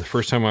 And the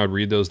first time I would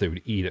read those, they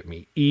would eat at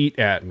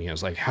me. I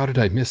was like, how did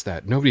I miss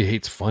that? Nobody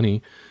hates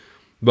funny.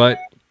 But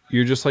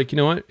you're just like, you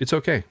know what? It's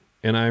okay.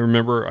 And I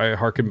remember I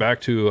harkened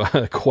back to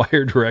a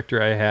choir director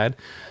I had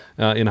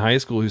in high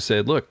school who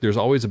said, look, there's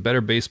always a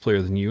better bass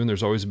player than you, and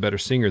there's always a better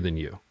singer than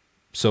you.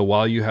 So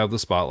while you have the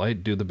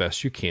spotlight, do the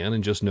best you can,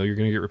 and just know you're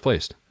going to get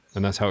replaced.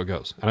 And that's how it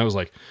goes. And I was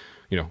like,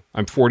 you know,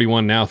 I'm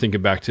 41 now,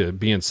 thinking back to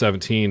being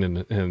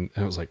 17, and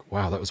I was like,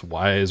 wow, that was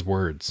wise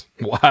words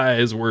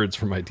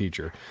from my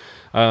teacher.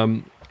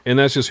 And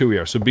that's just who we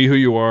are. So be who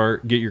you are,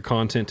 get your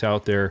content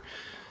out there,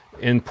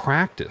 and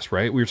practice,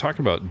 right? We were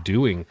talking about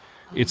doing.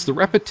 It's the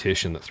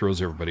repetition that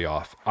throws everybody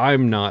off.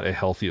 I'm not a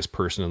healthiest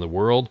person in the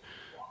world,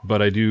 but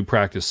I do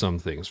practice some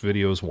things.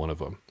 Video is one of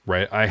them,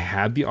 right? I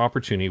had the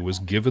opportunity, was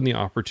given the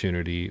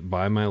opportunity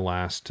by my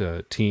last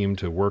team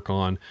to work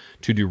on,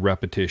 to do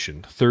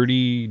repetition,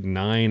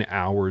 39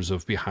 hours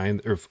of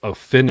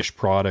finished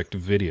product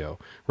video,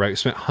 right? I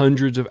spent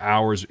hundreds of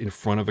hours in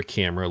front of a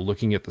camera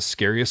looking at the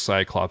scariest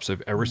Cyclops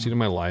I've ever seen in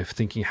my life,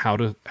 thinking how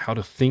to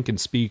think and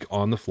speak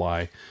on the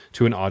fly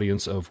to an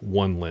audience of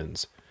one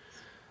lens.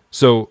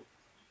 So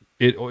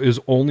it is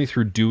only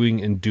through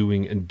doing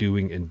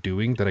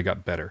that I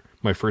got better.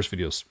 My first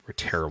videos were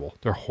terrible.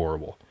 They're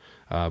horrible.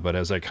 But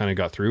as I kind of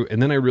got through,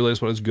 and then I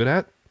realized what I was good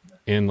at.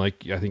 And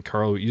like, I think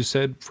Carl, what you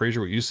said,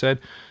 Fraser, what you said,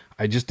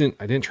 I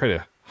didn't try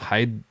to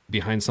hide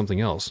behind something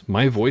else.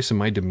 My voice and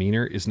my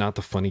demeanor is not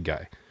the funny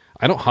guy.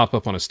 I don't hop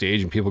up on a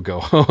stage and people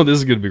go, oh, this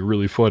is going to be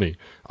really funny.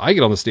 I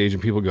get on the stage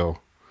and people go,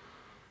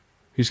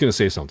 he's going to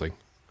say something.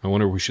 I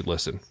wonder if we should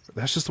listen.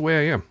 That's just the way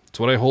I am. It's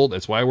what I hold.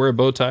 It's why I wear a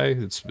bow tie.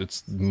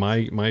 It's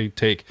my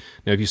take.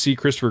 Now, if you see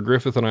Christopher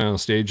Griffith and I on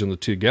stage and the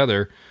two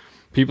together,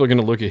 people are going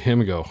to look at him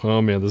and go, oh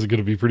man, this is going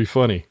to be pretty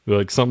funny.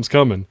 Like something's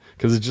coming,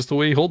 because it's just the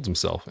way he holds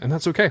himself. And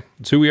that's okay.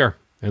 It's who we are.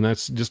 And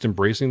that's just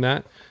embracing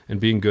that and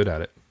being good at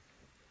it.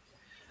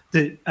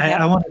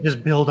 I want to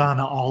just build on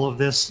all of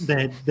this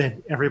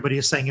that everybody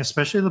is saying,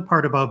 especially the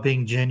part about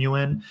being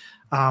genuine.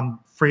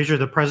 Fraser,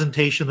 the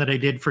presentation that I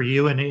did for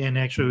you, and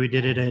actually we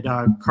did it at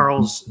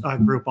Carl's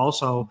group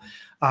also.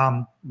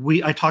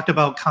 I talked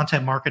about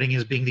content marketing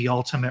as being the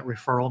ultimate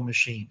referral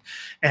machine,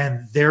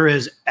 and there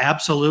is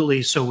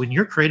absolutely, so when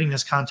you're creating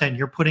this content,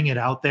 you're putting it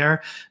out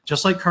there,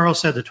 just like Carl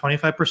said, the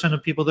 25%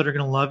 of people that are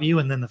going to love you,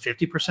 and then the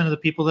 50% of the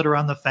people that are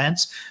on the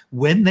fence,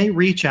 when they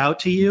reach out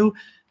to you,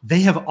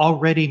 they have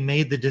already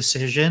made the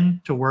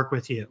decision to work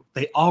with you.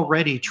 They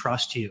already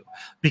trust you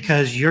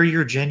because you're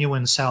your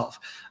genuine self.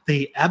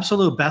 The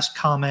absolute best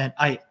comment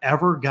I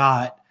ever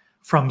got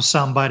from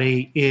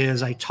somebody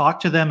is I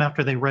talked to them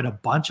after they read a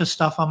bunch of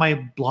stuff on my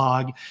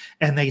blog,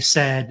 and they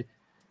said,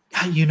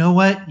 you know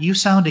what? You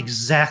sound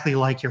exactly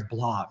like your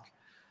blog.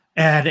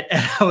 And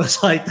I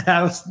was like,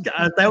 that was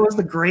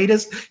the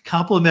greatest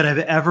compliment I've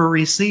ever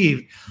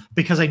received,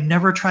 because I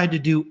never tried to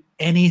do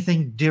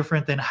anything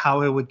different than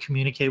how I would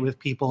communicate with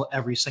people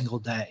every single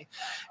day.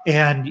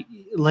 And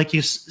like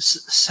you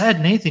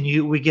said,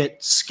 Nathan, we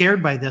get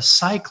scared by this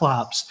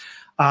Cyclops.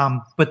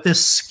 But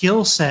this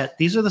skill set,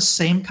 these are the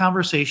same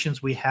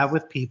conversations we have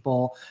with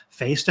people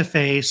face to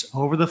face,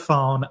 over the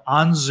phone,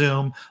 on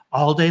Zoom,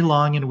 all day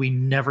long, and we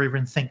never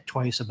even think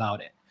twice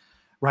about it.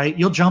 Right?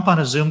 You'll jump on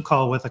a Zoom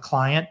call with a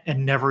client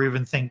and never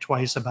even think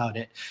twice about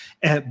it.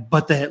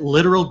 But the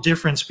literal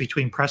difference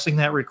between pressing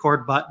that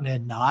record button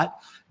and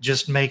not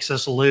just makes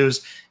us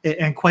lose.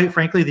 And quite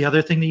frankly, the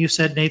other thing that you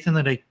said, Nathan,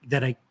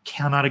 that I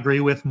cannot agree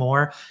with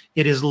more,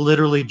 it is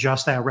literally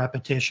just that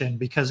repetition,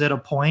 because at a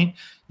point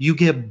you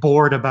get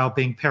bored about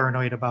being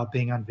paranoid about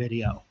being on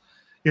video.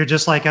 You're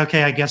just like,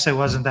 okay, I guess it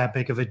wasn't that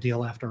big of a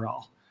deal after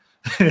all.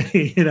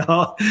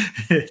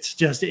 It's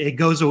just, it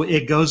goes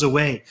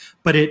away,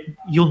 but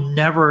you'll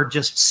never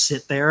just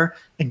sit there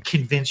and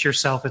convince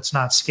yourself it's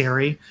not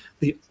scary.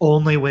 The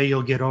only way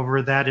you'll get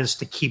over that is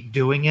to keep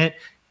doing it,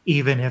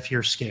 even if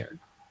you're scared.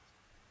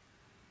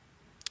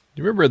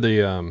 Do you remember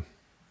the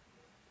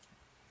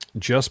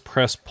just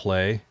press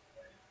play?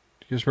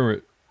 Do you guys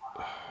remember?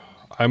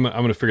 I'm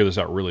going to figure this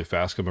out really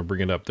fast. I'm going to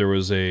bring it up. There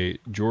was a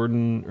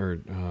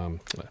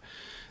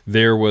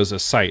there was a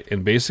site,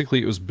 and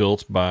basically it was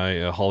built by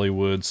a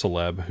Hollywood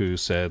celeb who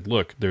said,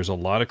 look, there's a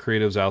lot of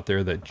creatives out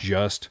there that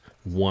just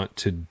want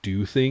to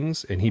do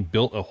things, and he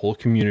built a whole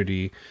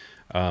community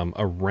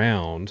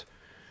around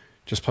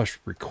just push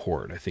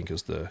record, I think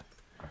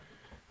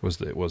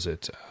was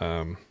it.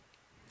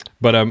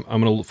 But I'm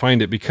going to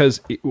find it,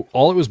 because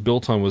all it was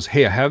built on was,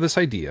 hey, I have this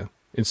idea.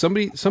 And some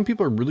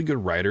people are really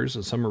good writers,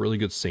 and some are really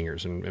good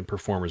singers and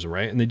performers,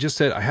 right? And they just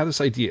said, I have this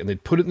idea, and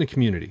they'd put it in the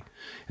community.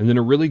 And then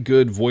a really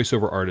good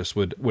voiceover artist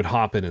would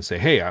hop in and say,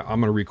 hey, I'm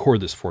going to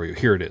record this for you.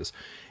 Here it is.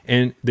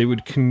 And they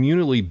would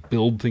communally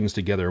build things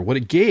together. What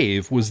it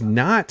gave was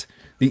not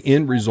the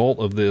end result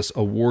of this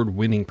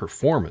award-winning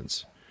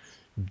performance.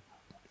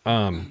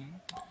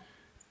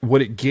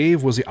 What it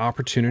gave was the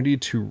opportunity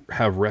to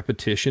have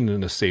repetition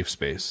in a safe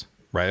space.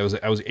 Right,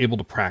 I was able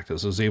to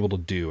practice. I was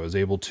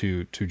able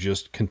to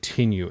just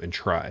continue and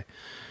try.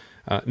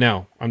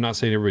 Now, I'm not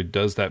saying everybody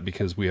does that,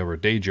 because we have our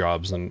day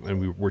jobs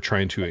and we're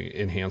trying to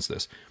enhance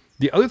this.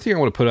 The other thing I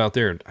want to put out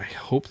there, and I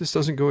hope this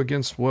doesn't go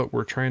against what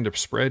we're trying to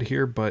spread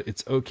here, but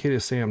it's okay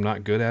to say I'm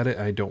not good at it.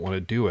 I don't want to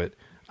do it.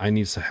 I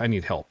need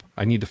help.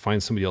 I need to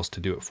find somebody else to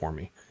do it for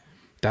me.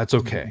 That's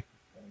okay,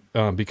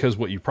 because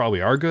what you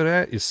probably are good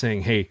at is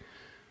saying, hey,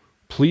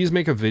 please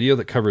make a video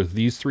that covers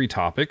these 3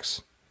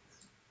 topics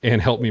and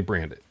help me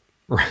brand it.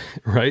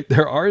 Right?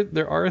 There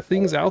are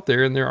things out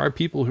there, and there are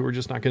people who are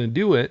just not going to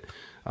do it.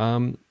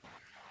 And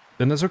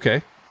that's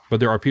okay. But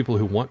there are people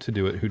who want to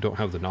do it, who don't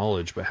have the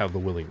knowledge, but have the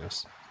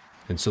willingness.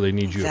 And so they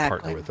need you to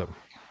partner with them.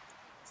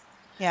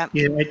 Yeah.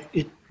 Yeah.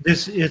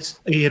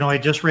 I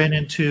just ran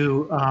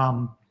into,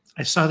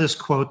 I saw this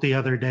quote the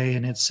other day,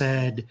 and it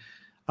said,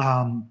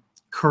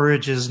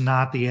 courage is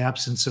not the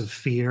absence of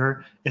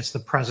fear. It's the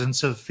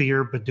presence of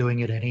fear, but doing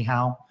it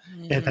anyhow.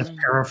 Mm-hmm. That's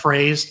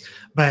paraphrased,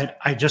 but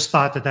I just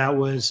thought that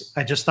was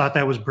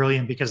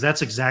brilliant, because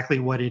that's exactly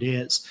what it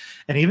is.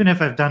 And even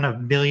if I've done a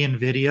million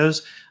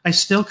videos, I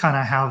still kind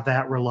of have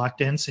that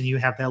reluctance, and you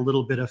have that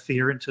little bit of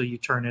fear until you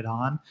turn it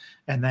on,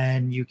 and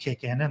then you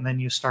kick in, and then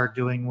you start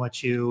doing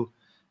what you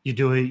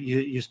do.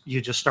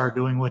 You just start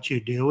doing what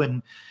you do,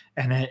 and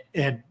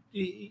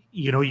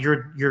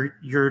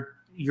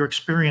your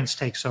experience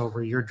takes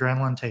over, your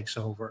adrenaline takes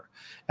over,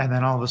 and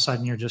then all of a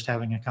sudden you're just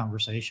having a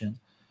conversation.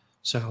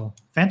 So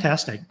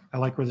fantastic. I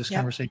like where this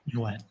conversation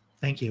went.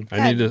 Thank you.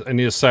 I need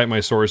to cite my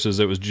sources.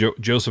 It was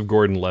Joseph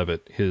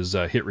Gordon-Levitt, his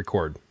hit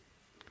record.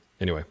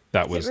 Anyway,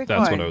 that's what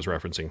I was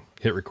referencing.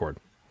 Hit record.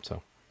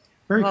 So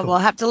very cool. We'll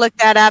have to look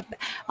that up.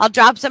 I'll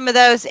drop some of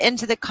those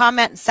into the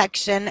comment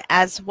section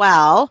as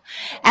well.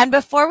 And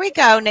before we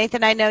go,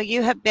 Nathan, I know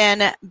you have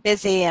been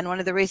busy, and one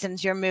of the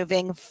reasons you're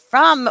moving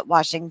from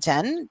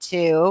Washington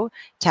to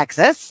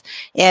Texas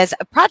is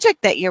a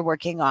project that you're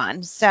working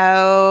on.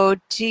 So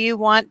do you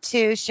want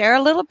to share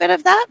a little bit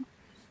of that?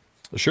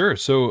 Sure.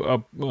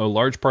 So a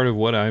large part of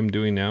what I'm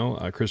doing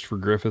now, Christopher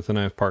Griffith and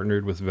I have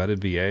partnered with Vetted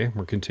VA.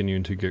 We're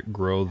continuing to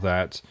grow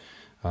that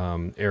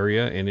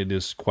area, and it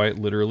is quite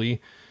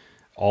literally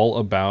all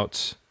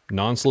about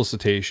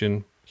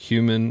non-solicitation,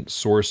 human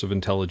source of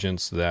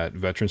intelligence that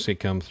veterans can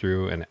come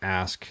through and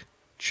ask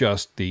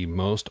just the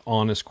most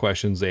honest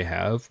questions they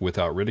have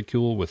without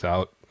ridicule,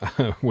 without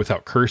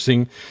without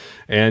cursing,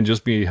 and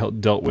just be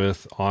dealt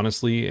with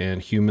honestly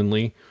and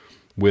humanly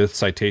with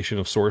citation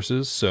of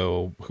sources.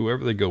 So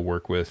whoever they go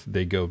work with,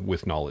 they go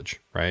with knowledge,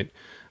 right?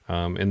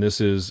 And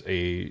this is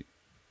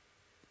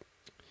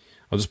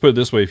I'll just put it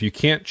this way. If you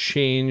can't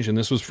change, and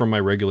this was from my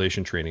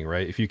regulation training,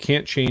 right? If you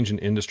can't change an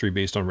industry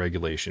based on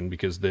regulation,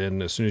 because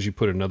then as soon as you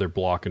put another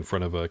block in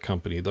front of a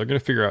company, they're going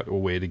to figure out a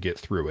way to get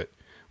through it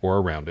or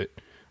around it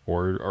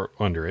or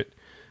under it.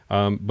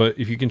 But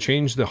if you can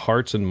change the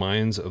hearts and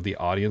minds of the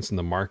audience and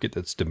the market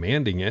that's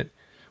demanding it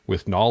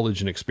with knowledge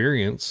and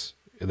experience,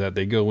 that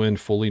they go in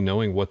fully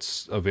knowing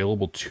what's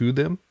available to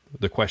them,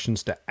 the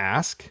questions to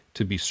ask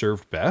to be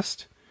served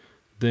best,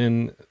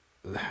 then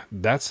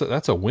that's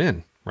a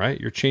win, right?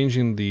 You're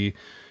changing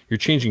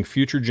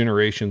future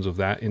generations of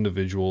that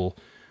individual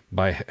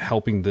by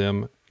helping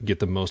them get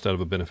the most out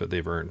of a benefit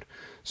they've earned.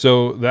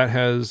 So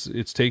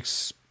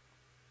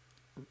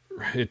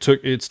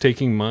it's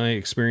taking my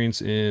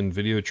experience in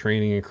video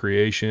training and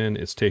creation.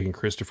 It's taking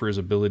Christopher's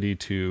ability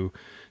to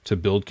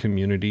build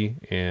community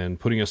and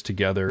putting us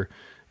together.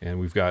 And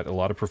we've got a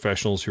lot of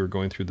professionals who are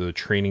going through the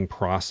training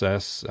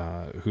process,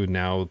 who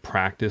now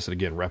practice, and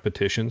again,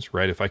 repetitions,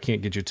 right? If I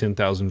can't get you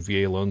 10,000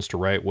 VA loans to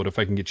write, what if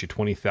I can get you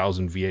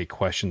 20,000 VA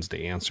questions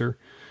to answer?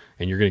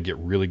 And you're going to get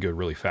really good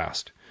really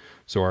fast.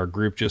 So our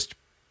group just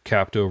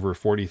capped over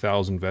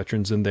 40,000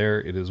 veterans in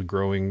there. It is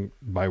growing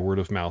by word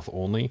of mouth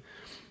only.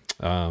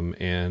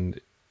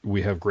 And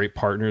we have great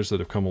partners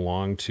that have come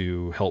along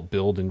to help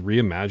build and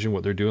reimagine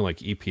what they're doing, like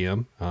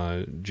EPM,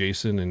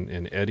 Jason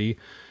and Eddie,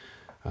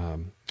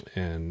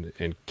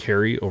 and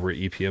Carrie over at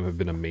EPM have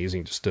been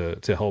amazing just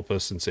to help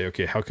us and say,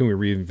 okay, how can we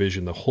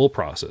re-envision the whole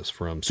process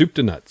from soup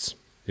to nuts,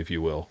 if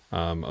you will,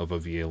 of a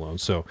VA loan.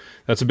 So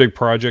that's a big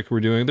project we're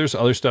doing. There's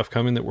other stuff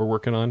coming that we're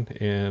working on,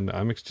 and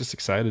I'm just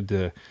excited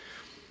to,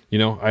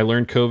 I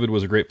learned COVID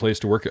was a great place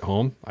to work at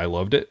home. I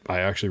loved it. I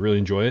actually really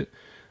enjoy it.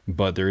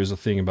 But there is a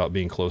thing about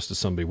being close to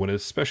somebody,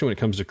 especially when it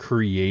comes to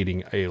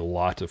creating a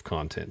lot of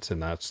content,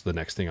 and that's the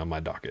next thing on my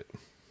docket.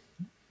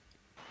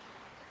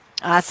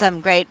 Awesome.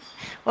 Great.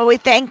 Well, we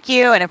thank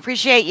you and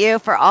appreciate you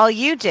for all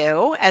you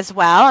do as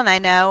well. And I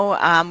know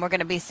we're going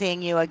to be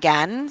seeing you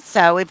again.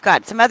 So we've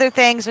got some other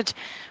things which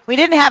we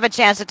didn't have a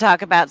chance to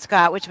talk about,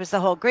 Scott, which was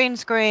the whole green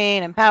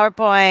screen and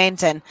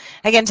PowerPoint. And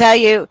I can tell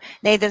you,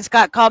 Nathan,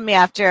 Scott called me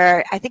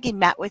after, I think he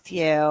met with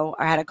you or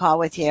had a call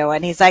with you.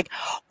 And he's like,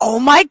 oh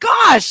my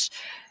gosh,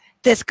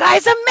 this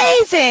guy's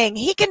amazing.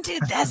 He can do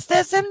this,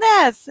 this, and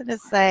this. And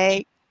it's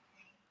like,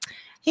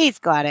 he's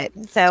got it.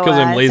 So because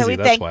I'm lazy, so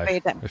that's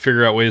why. I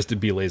figure out ways to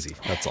be lazy.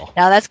 That's all.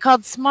 No, that's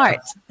called smart.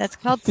 That's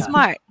called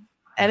smart.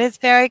 That is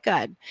very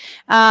good.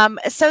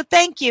 So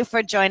thank you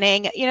for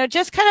joining.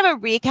 Just kind of a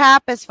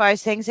recap as far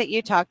as things that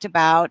you talked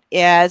about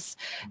is,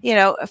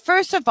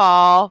 first of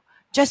all,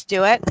 just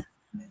do it.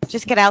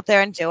 Just get out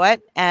there and do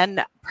it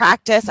and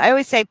practice. I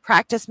always say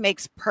practice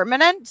makes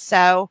permanent.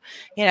 So,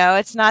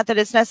 it's not that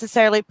it's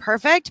necessarily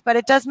perfect, but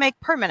it does make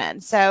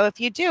permanent. So if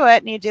you do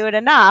it and you do it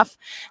enough,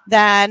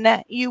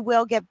 then you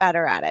will get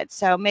better at it.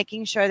 So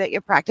making sure that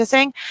you're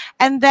practicing,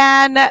 and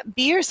then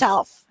be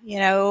yourself.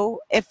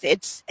 If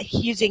it's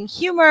using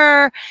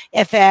humor,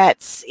 if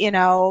it's,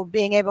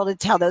 being able to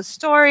tell those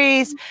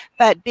stories,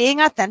 but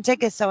being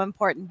authentic is so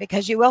important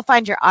because you will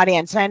find your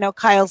audience. And I know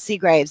Kyle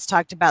Seagraves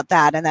talked about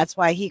that. And that's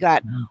why he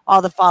got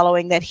all the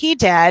following that he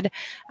did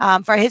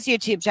for his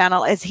YouTube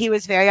channel, is he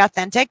was very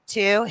authentic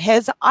to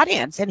his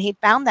audience and he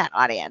found that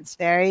audience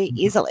very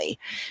easily.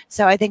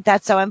 So I think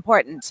that's so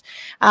important.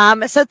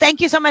 So thank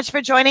you so much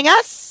for joining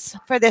us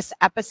for this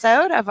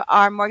episode of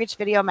our Mortgage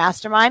Video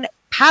Mastermind.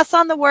 Pass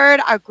on the word.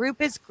 Our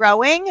group is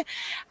growing.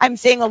 I'm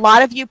seeing a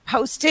lot of you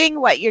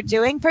posting what you're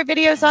doing for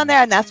videos on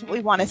there, and that's what we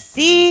want to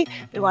see.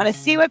 We want to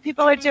see what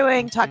people are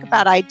doing, talk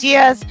about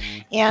ideas,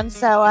 and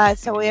so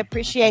we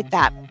appreciate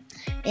that.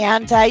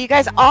 And you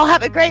guys all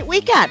have a great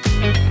weekend.